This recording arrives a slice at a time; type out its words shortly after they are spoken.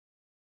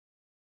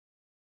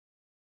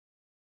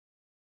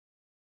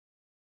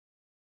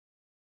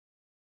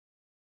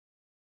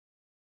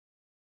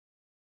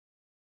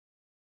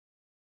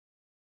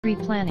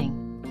Preplanning.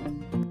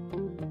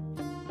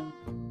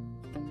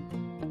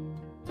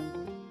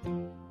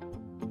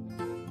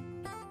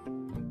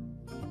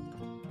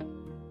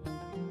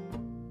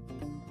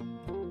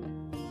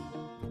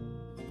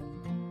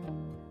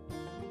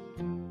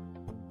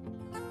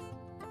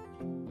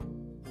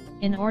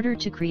 In order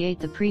to create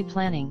the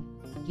pre-planning,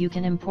 you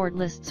can import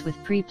lists with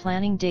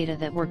pre-planning data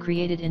that were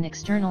created in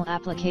external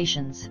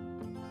applications.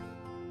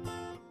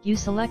 You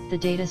select the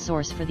data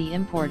source for the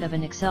import of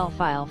an Excel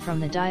file from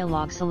the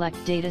dialog Select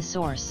Data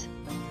Source.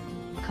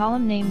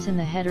 Column names in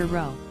the header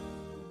row.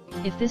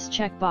 If this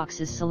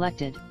checkbox is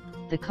selected,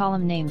 the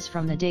column names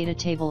from the data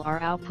table are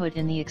output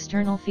in the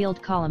external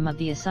field column of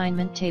the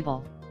assignment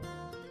table.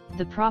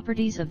 The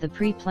properties of the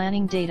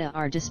pre-planning data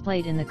are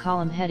displayed in the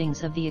column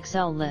headings of the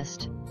Excel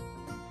list.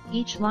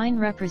 Each line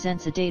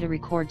represents a data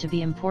record to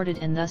be imported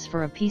and thus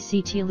for a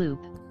PCT loop.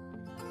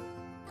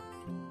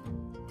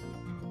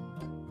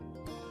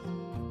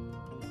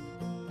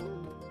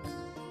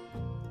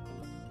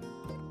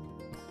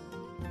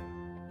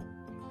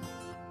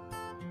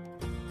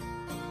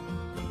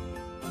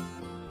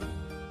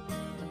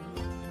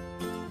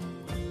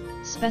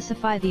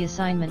 Specify the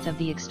assignment of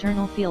the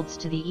external fields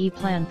to the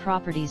EPLAN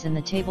properties in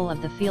the table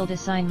of the field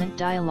assignment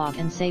dialog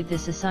and save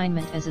this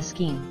assignment as a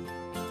scheme.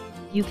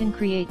 You can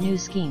create new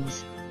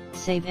schemes,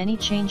 save any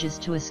changes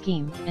to a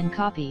scheme, and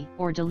copy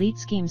or delete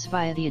schemes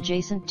via the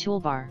adjacent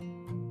toolbar.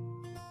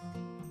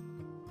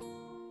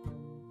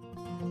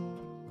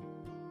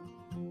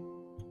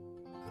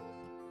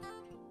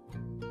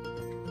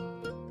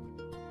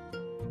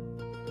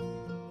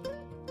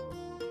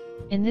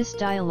 In this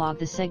dialog,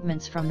 the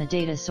segments from the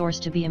data source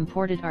to be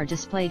imported are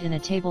displayed in a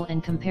table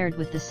and compared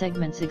with the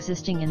segments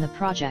existing in the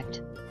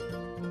project.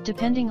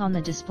 Depending on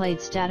the displayed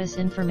status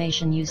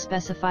information, you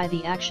specify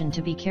the action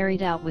to be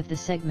carried out with the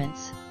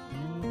segments.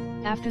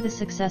 After the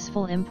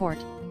successful import,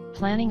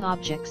 planning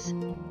objects,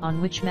 on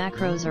which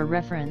macros are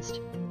referenced,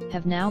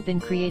 have now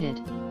been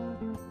created.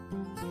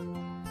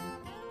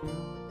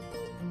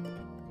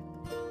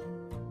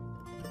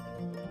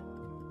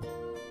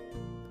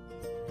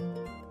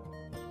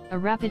 A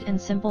rapid and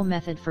simple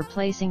method for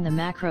placing the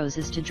macros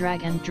is to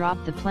drag and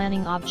drop the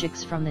planning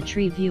objects from the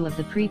tree view of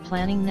the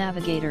pre-planning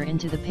navigator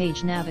into the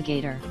page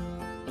navigator.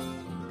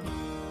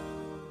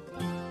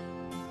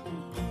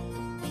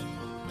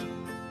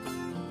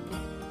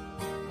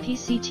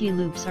 PCT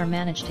loops are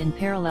managed in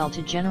parallel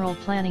to general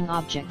planning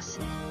objects,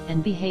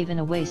 and behave in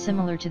a way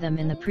similar to them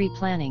in the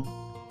pre-planning.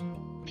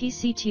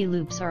 PCT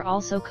loops are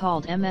also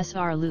called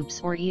MSR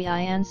loops or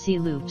EINC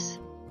loops.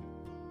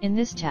 In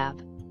this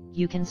tab,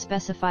 you can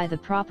specify the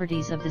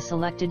properties of the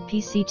selected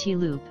PCT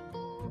loop.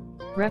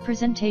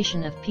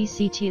 Representation of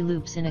PCT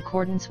loops in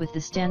accordance with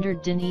the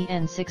standard DIN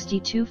EN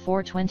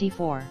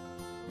 62424.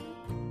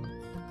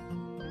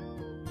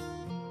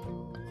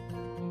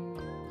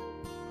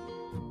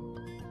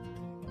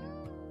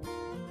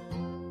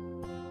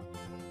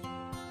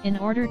 In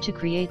order to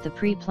create the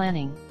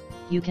pre-planning,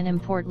 you can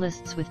import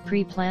lists with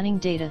pre-planning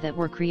data that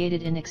were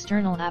created in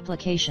external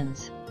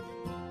applications.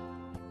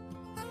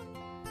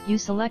 You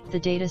select the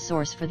data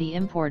source for the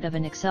import of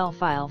an Excel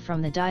file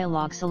from the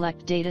dialog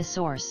Select Data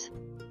Source.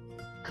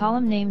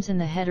 Column names in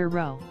the header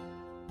row.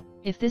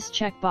 If this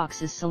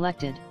checkbox is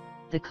selected,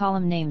 the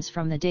column names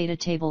from the data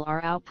table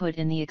are output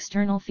in the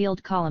external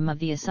field column of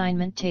the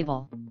assignment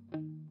table.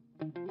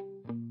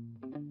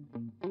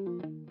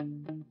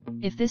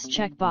 If this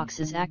checkbox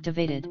is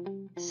activated,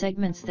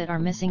 segments that are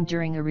missing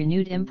during a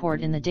renewed import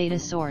in the data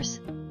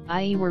source,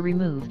 i.e. were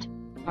removed,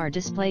 are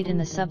displayed in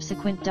the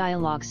subsequent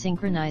dialog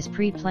Synchronize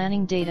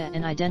pre-planning data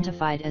and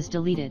identified as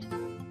deleted.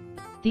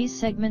 These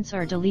segments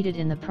are deleted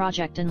in the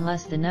project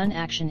unless the None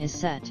action is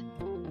set.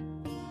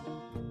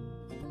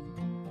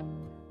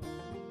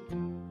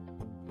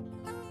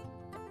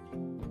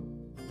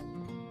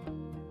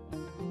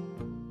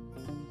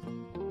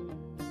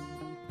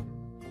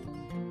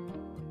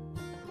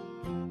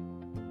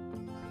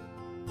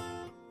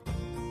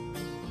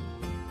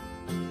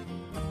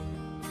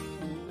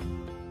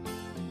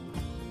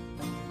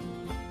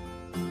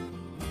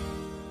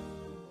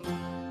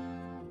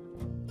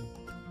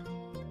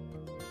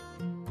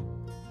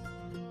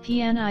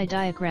 PNI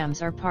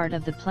diagrams are part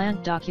of the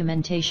plant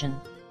documentation.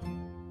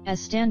 As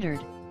standard,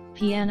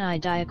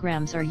 PNI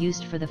diagrams are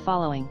used for the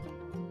following: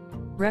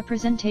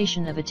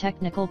 representation of a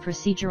technical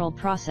procedural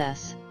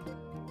process,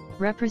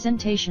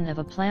 representation of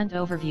a plant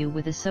overview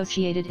with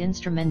associated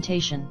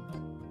instrumentation,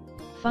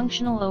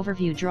 functional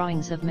overview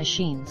drawings of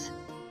machines.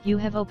 You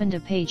have opened a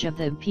page of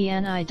the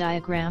PNI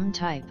diagram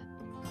type.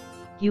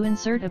 You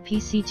insert a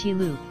PCT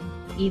loop,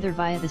 either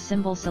via the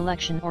symbol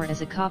selection or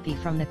as a copy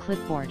from the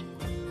clipboard.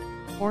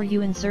 Or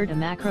you insert a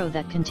macro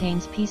that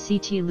contains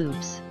PCT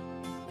loops.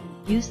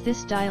 Use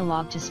this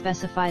dialog to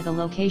specify the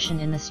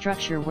location in the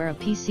structure where a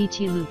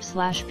PCT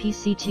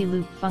loop/PCT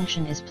loop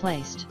function is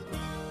placed.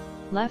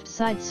 Left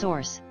side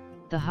source,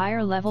 the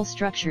higher level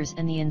structures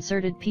and the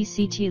inserted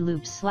PCT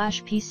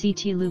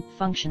loops/PCT loop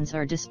functions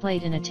are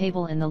displayed in a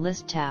table in the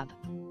List tab.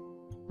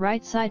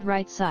 Right side,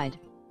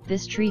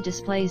 This tree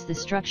displays the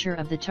structure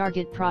of the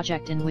target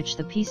project in which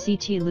the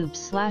PCT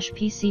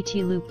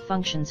loops/PCT loop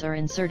functions are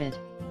inserted.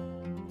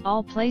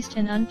 All placed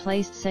and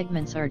unplaced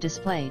segments are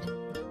displayed.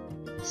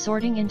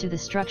 Sorting into the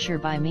structure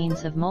by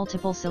means of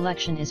multiple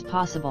selection is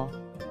possible.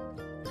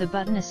 The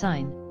button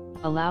Assign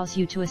allows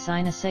you to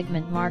assign a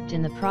segment marked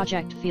in the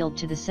project field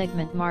to the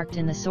segment marked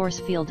in the source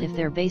field if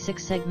their basic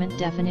segment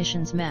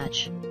definitions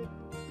match.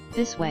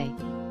 This way,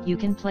 you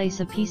can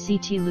place a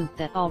PCT loop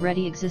that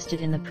already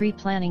existed in the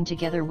pre-planning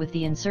together with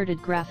the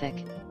inserted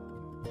graphic.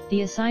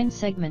 The assigned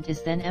segment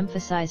is then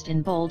emphasized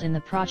in bold in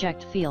the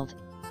project field,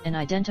 and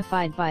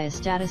identified by a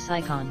status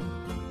icon.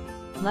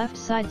 Left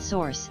side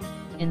source.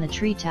 In the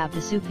tree tab,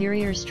 the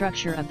superior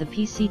structure of the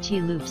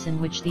PCT loops in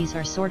which these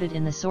are sorted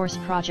in the source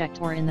project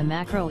or in the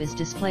macro is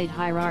displayed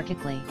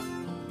hierarchically.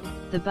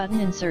 The button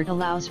Insert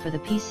allows for the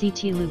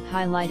PCT loop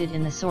highlighted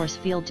in the source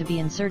field to be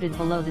inserted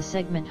below the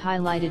segment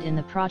highlighted in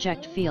the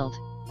project field.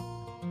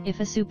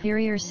 If a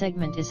superior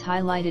segment is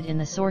highlighted in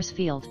the source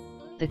field,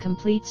 the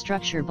complete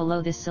structure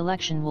below this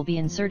selection will be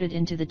inserted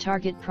into the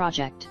target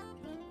project.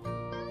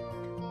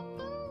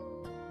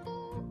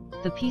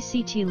 The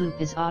PCT loop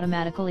is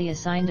automatically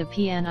assigned a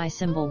PNI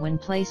symbol when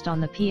placed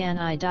on the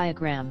PNI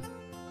diagram.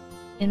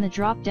 In the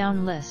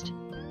drop-down list,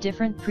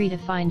 different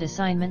predefined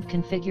assignment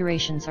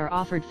configurations are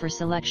offered for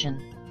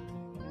selection.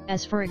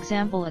 As for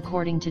example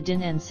according to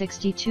DIN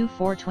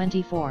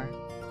N62424.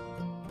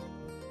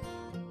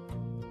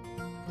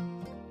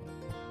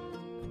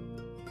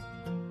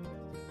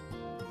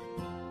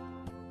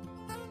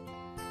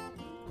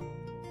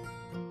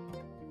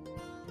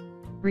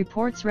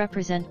 Reports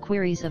represent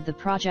queries of the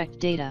project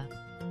data.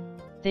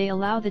 They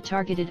allow the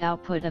targeted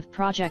output of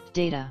project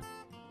data.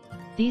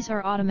 These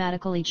are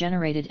automatically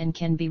generated and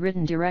can be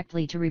written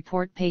directly to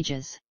report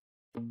pages.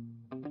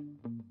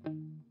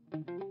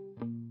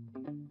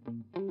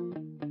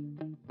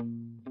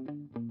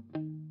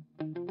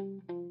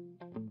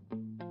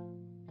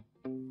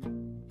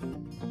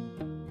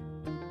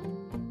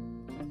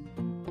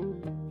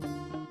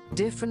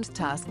 Different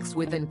tasks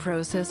within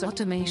process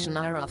automation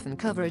are often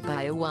covered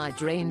by a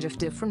wide range of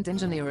different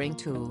engineering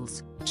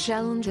tools.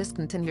 Challenges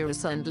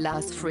continuous and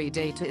loss-free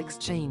data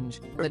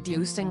exchange.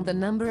 Reducing the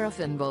number of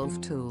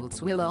involved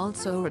tools will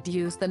also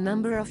reduce the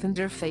number of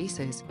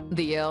interfaces.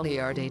 The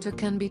earlier data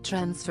can be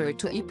transferred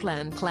to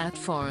EPLAN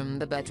platform,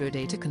 the better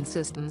data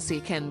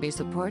consistency can be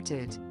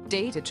supported.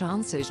 Data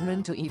transition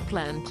into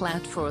EPLAN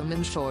platform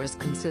ensures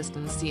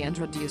consistency and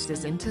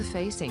reduces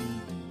interfacing.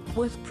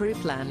 With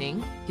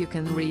pre-planning, you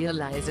can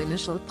realize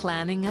initial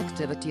planning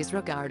activities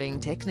regarding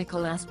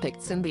technical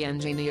aspects in the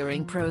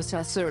engineering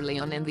process early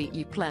on in the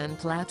EPLAN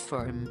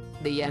platform.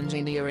 The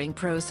engineering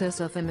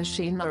process of a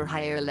machine or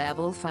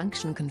higher-level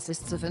function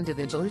consists of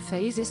individual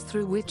phases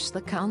through which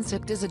the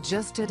concept is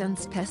adjusted and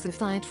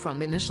specified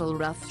from initial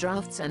rough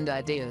drafts and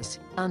ideas,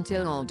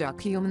 until all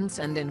documents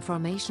and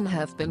information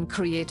have been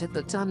created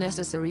that are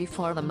necessary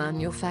for the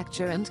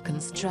manufacture and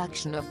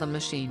construction of the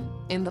machine.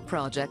 In the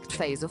project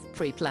phase of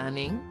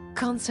pre-planning,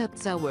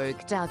 concepts are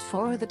worked out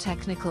for the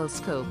technical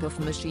scope of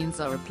machines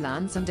or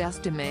plants and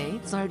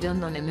estimates are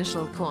done on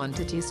initial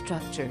quantity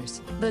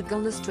structures. The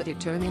goal is to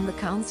determine the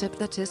concept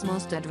that is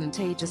most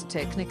advantageous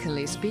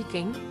technically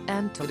speaking,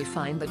 and to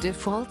define the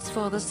defaults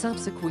for the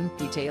subsequent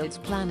detailed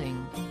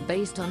planning.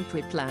 Based on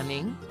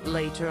pre-planning,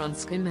 later on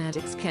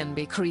schematics can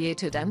be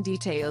created and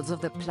details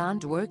of the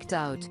plant worked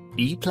out.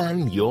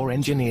 EPLAN Your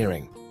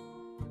Engineering.